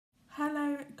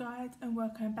guys, and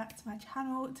welcome back to my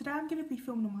channel. Today I'm going to be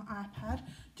filming on my iPad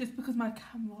just because my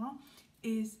camera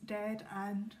is dead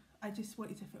and I just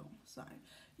wanted to film. So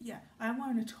yeah, I am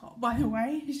wearing a top, by the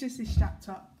way. It's just this strapped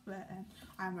up, but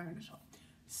I am wearing a top.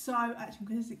 So actually I'm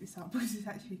going to zip this up because it's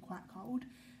actually quite cold.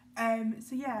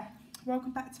 So yeah,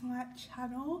 welcome back to my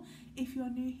channel. If you're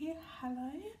new here,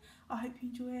 hello. I hope you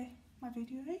enjoy my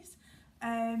videos.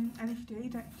 And if you do,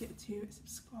 don't forget to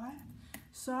subscribe.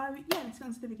 So yeah, let's get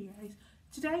on to the videos.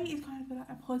 Today is kind of like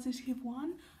a positive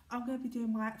one. I'm going to be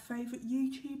doing my favourite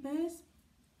YouTubers.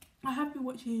 I have been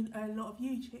watching a lot of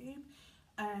YouTube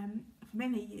for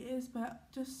many years, but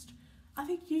I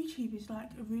think YouTube is like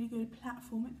a really good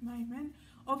platform at the moment.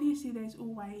 Obviously there's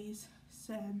always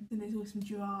some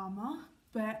drama,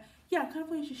 but yeah, I kind of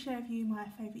wanted to share with you my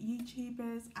favourite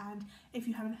YouTubers, and if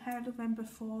you haven't heard of them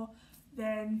before,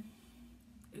 then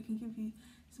it can give you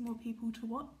some more people to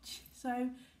watch. So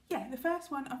yeah, the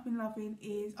first one I've been loving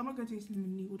is, I'm not going to do this in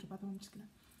any order, by the way, I'm just going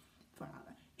to throw it out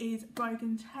there, is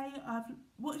Brogan Tate. I've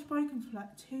watched Brogan for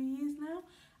like 2 years now,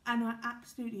 and I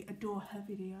absolutely adore her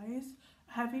videos.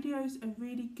 Her videos are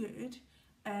really good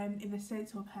in the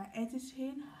sense of her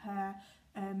editing, her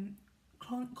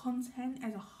content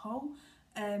as a whole.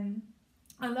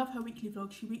 I love her weekly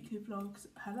vlogs. She weekly vlogs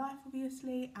her life,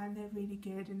 obviously, and they're really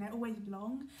good and they're always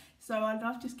long. So I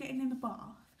love just getting in the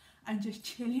bath and just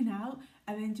chilling out,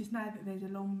 and then just know that there's a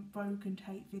long Brogan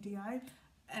Tate video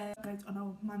goes on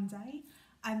a Monday.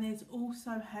 And there's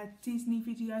also her Disney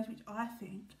videos, which I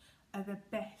think are the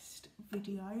best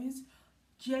videos.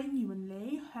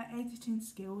 Genuinely, her editing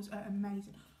skills are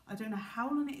amazing. I don't know how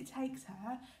long it takes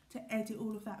her to edit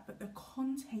all of that, but the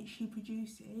content she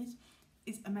produces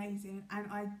is amazing,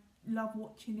 and I love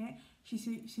watching it. She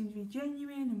seems to be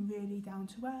genuine and really down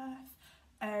to earth.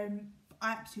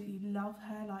 I absolutely love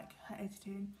her. Like, her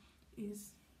editing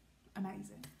is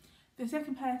amazing. The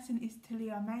second person is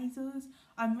Talia Maizels.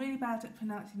 I'm really bad at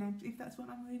pronouncing names. If that's what,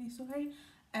 I'm really sorry.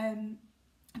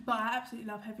 But I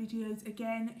absolutely love her videos.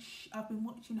 Again, I've been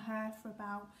watching her for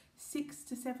about 6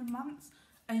 to 7 months,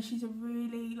 and she's a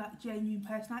really like genuine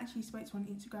person. I actually spoke to her on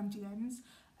Instagram DMs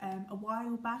a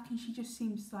while back, and she just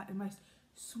seems like the most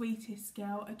sweetest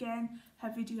girl. Again, her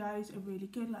videos are really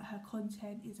good. Like, her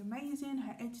content is amazing,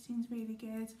 her editing's really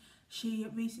good. She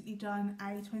recently done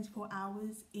a 24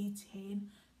 hours eating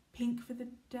pink for the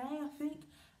day, I think,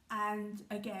 and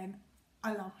again,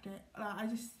 I loved it. Like, I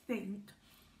just think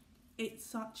it's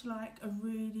such like a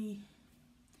really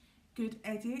good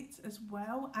edit as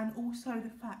well, and also the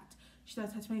fact she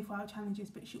does her 24-hour challenges,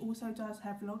 but she also does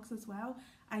her vlogs as well,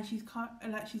 and she's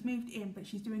moved in, but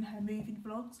she's doing her moving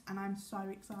vlogs, and I'm so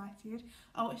excited.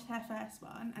 I watched her first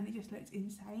one and it just looked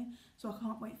insane, so I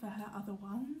can't wait for her other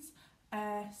ones.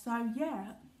 So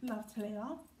yeah, love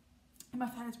Talia. And my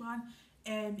third one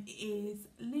is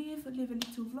Liv a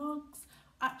Little Vlogs.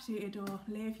 Absolutely adore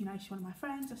Liv. You know, she's one of my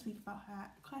friends. I speak about her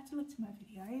quite a lot in my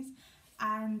videos,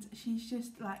 and she's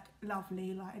just like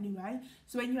lovely. Like, anyway,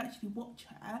 so when you actually watch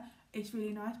her, it's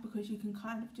really nice because you can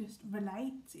kind of just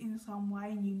relate in some way,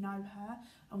 and you know her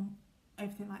and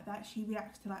everything like that. She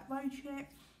reacts to like road trip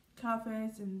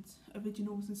covers and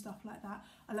originals and stuff like that.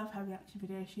 I love her reaction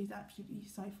videos. She's absolutely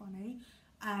so funny.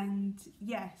 And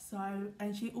yeah,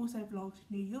 and she also vlogged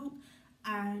New York,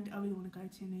 and I really want to go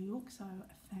to New York, so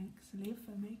thanks Liv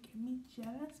for making me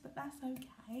jealous, but that's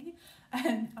okay.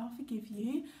 I'll forgive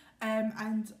you.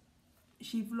 And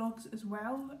she vlogs as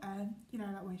well, you know,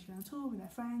 like when she's on tour with her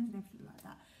friends and everything like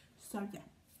that. So yeah,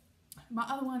 my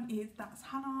other one is That's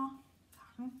Hannah.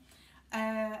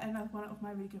 Another one of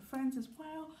my really good friends as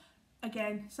well.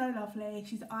 Again, so lovely.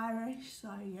 She's Irish, so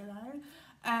you know,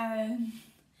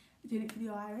 doing it for the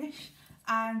Irish.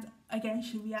 And again,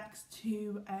 she reacts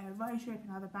to road trip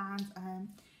and other bands, and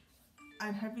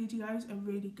her videos are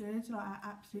really good. Like, I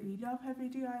absolutely love her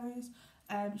videos.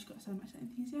 She's got so much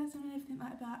enthusiasm and everything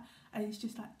like that, and it's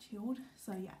just like chilled.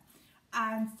 So yeah.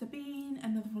 And Sabine,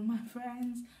 another one of my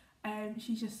friends,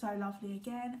 she's just so lovely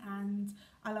again, and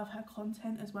I love her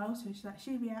content as well. So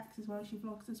she reacts as well, she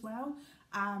vlogs as well.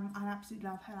 I absolutely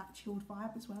love her like chilled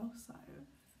vibe as well. So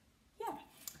yeah,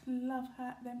 love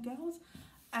her, them girls.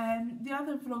 The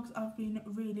other vlogs I've been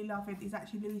really loving is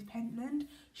actually Louise Pentland.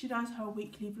 She does her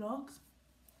weekly vlogs,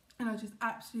 and I just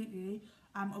absolutely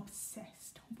am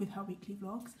obsessed with her weekly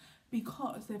vlogs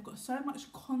because they've got so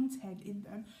much content in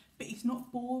them, but it's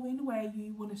not boring where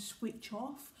you want to switch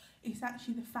off. It's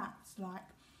actually the facts. Like,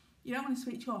 you don't want to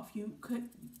switch off, you could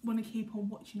want to keep on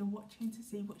watching and watching to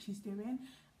see what she's doing.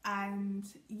 And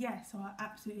yeah, so I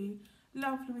absolutely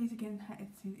love Louise. Again, her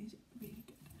editing is really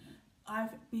good.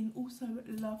 I've been also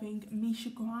loving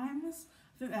Misha Grimes.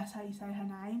 I think that's how you say her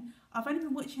name. I've only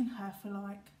been watching her for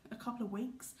like a couple of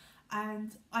weeks,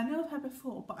 and I know of her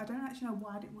before, but I don't actually know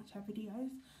why I didn't watch her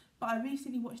videos. But I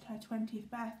recently watched her 20th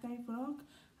birthday vlog,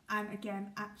 and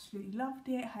again, absolutely loved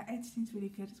it. Her editing's really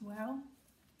good as well.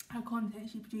 Her content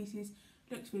she produces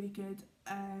looks really good.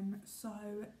 So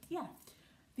yeah,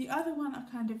 the other one I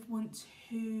kind of want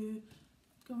to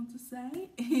go on to say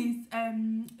is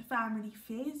Family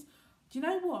Fizz. Do you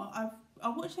know what? I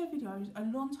watched their videos a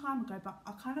long time ago, but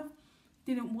I kind of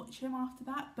didn't watch them after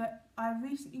that. But I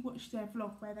recently watched their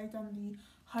vlog where they done the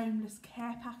homeless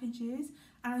care packages,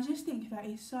 and I just think that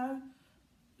is so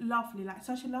lovely, like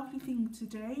such a lovely thing to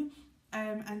do,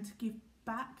 and to give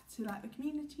back to like the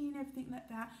community and everything like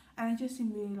that. And they just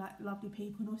seem really like lovely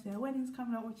people, and also their wedding's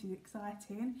coming up, which is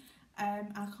exciting.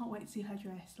 I can't wait to see her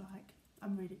dress. Like,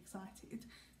 I'm really excited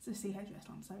to see her dress.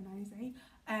 I'm so nosy.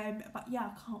 But yeah,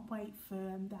 I can't wait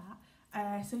for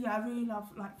that. So yeah, I really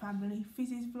love like Family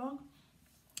Fizz's vlog.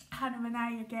 Hannah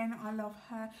Renee, again, I love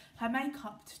her. Her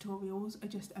makeup tutorials are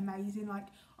just amazing. Like,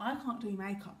 I can't do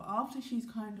makeup, but after she's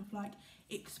kind of like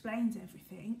explains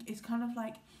everything, it's kind of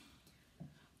like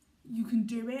you can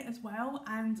do it as well.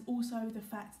 And also the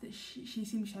fact that she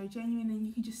seems so genuine, and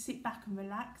you can just sit back and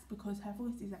relax because her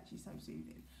voice is actually so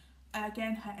soothing.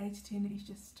 Again, her editing is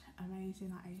just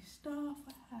amazing, like A star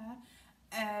for her.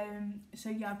 So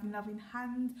yeah, I've been loving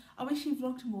Hand. I wish she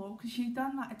vlogged more, because she's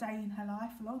done like a day in her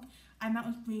life vlog, and that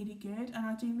was really good, and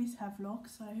I do miss her vlog,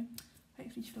 so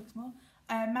hopefully she vlogs more.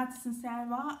 Madison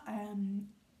Sarah,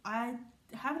 I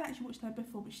haven't actually watched her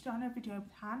before, but she's done a video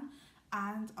with Han,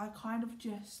 and I kind of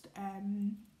just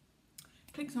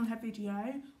clicked on her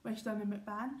video where she's done the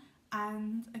mukbang,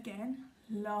 and again,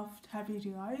 loved her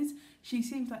videos. She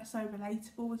seems like so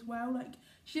relatable as well. Like,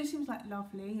 she just seems like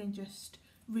lovely and just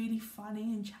really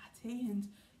funny and chatty, and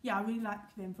yeah, I really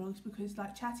like them vlogs, because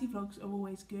like chatty vlogs are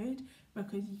always good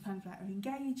because you kind of like are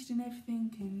engaged and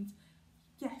everything, and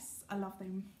yes, I love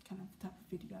them kind of type of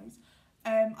videos.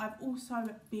 I've also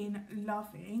been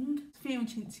loving Sophia and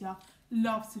Cinzia.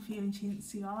 Love Sophia and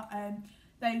Cinzia.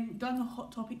 They've done a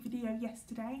hot topic video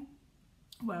yesterday,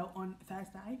 well, on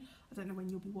Thursday. I don't know when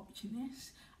you'll be watching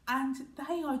this, and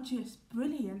they are just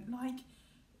brilliant. Like,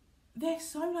 they're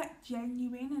so like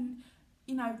genuine, and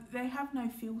you know, they have no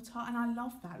filter, and I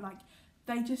love that. Like,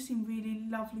 they just seem really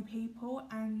lovely people,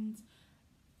 and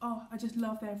oh, I just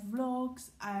love their vlogs.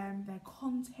 Their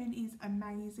content is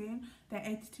amazing. Their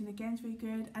editing again is really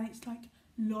good, and it's like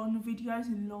long videos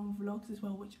and long vlogs as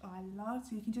well, which I love.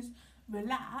 So you can just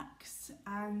relax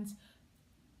and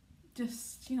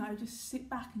just, you know, just sit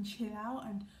back and chill out,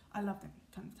 and I love that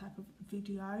kind of type of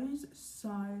videos.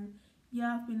 So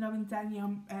yeah, I've been loving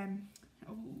Danielle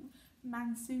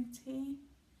Mansuti.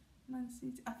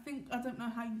 I don't know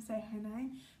how you say her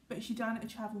name, but she done a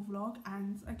travel vlog,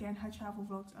 and again, her travel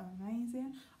vlogs are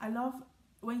amazing. I love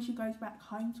when she goes back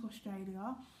home to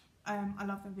Australia. I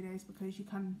love them videos because you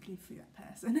kind of live through that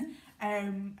person,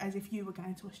 as if you were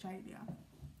going to Australia.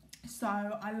 So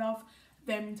I love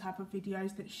them type of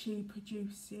videos that she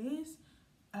produces.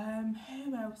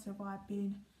 Who else have I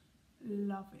been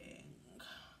loving?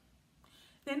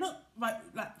 They're not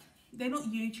they're not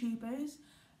YouTubers,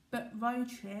 but Road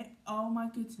Trip, oh my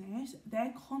goodness,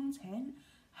 their content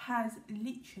has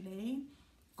literally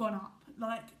gone up.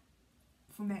 Like,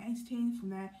 from their editing, from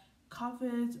their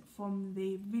covers, from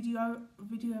the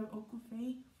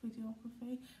videography,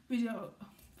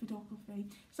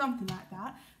 something like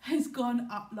that, has gone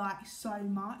up like so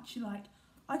much. Like,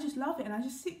 I just love it, and I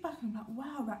just sit back and I'm like,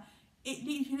 wow, like, it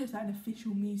literally looks like an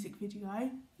official music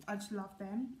video. I just love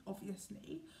them,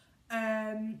 obviously.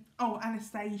 Oh,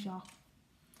 Anastasia.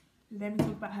 Let me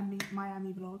talk about her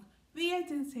Miami vlog. The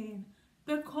editing,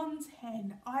 the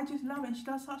content, I just love it. And she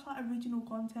does such like original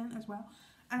content as well.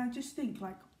 And I just think,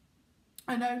 like,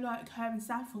 I know like her and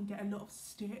Saffron get a lot of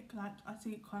stick, like I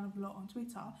see it kind of a lot on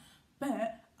Twitter,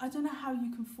 but I don't know how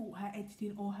you can fault her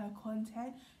editing or her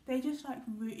content. They just like,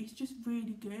 it's just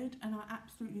really good, and I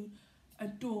absolutely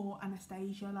adore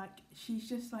Anastasia. Like, she's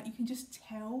just like, you can just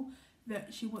tell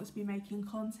that she wants to be making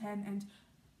content, and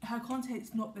her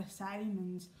content's not the same,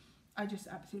 and I just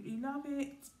absolutely love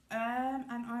it. And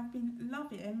I've been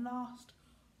loving, last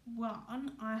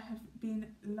one I have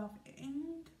been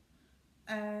loving,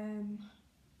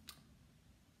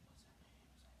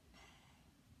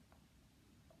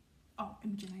 oh,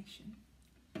 Imogenation.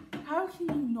 How can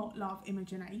you not love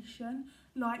Imogenation?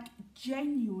 Like,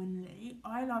 genuinely,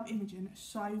 I love Imogen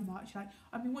so much. Like,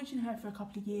 I've been watching her for a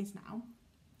couple of years now,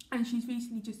 and she's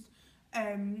recently just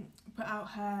put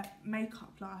out her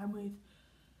makeup line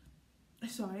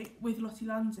with Lottie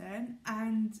London,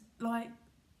 and like,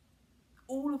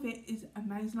 all of it is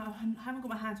amazing. I haven't got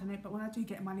my hands on it, but when I do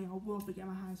get money, I will be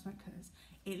getting my hands on it because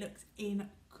it looks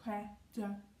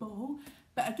incredible.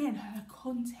 But again, her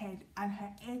content and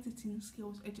her editing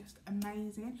skills are just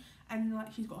amazing. And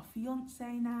like, she's got a fiance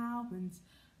now, and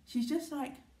she's just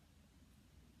like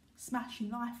smashing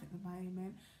life at the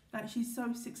moment. Like, she's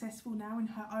so successful now in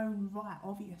her own right,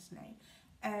 obviously.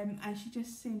 And she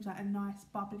just seems like a nice,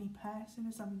 bubbly person,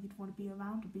 and someone you'd want to be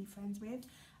around or be friends with.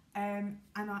 And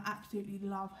I absolutely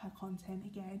love her content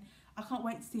again. I can't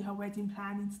wait to see her wedding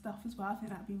planning stuff as well. I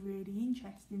think that'd be really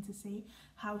interesting to see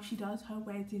how she does her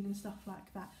wedding and stuff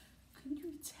like that. Can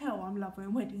you tell I'm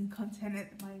loving wedding content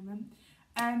at the moment?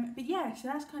 But yeah, so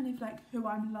that's kind of like who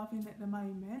I'm loving at the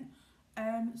moment.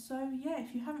 So yeah,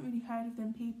 if you haven't really heard of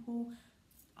them people,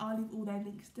 I'll leave all their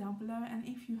links down below. And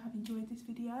if you have enjoyed this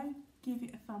video, give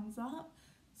it a thumbs up.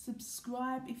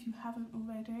 Subscribe if you haven't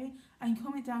already, and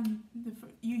comment down the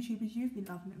YouTubers you've been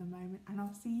loving at the moment, and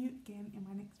I'll see you again in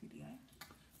my next video.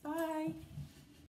 Bye!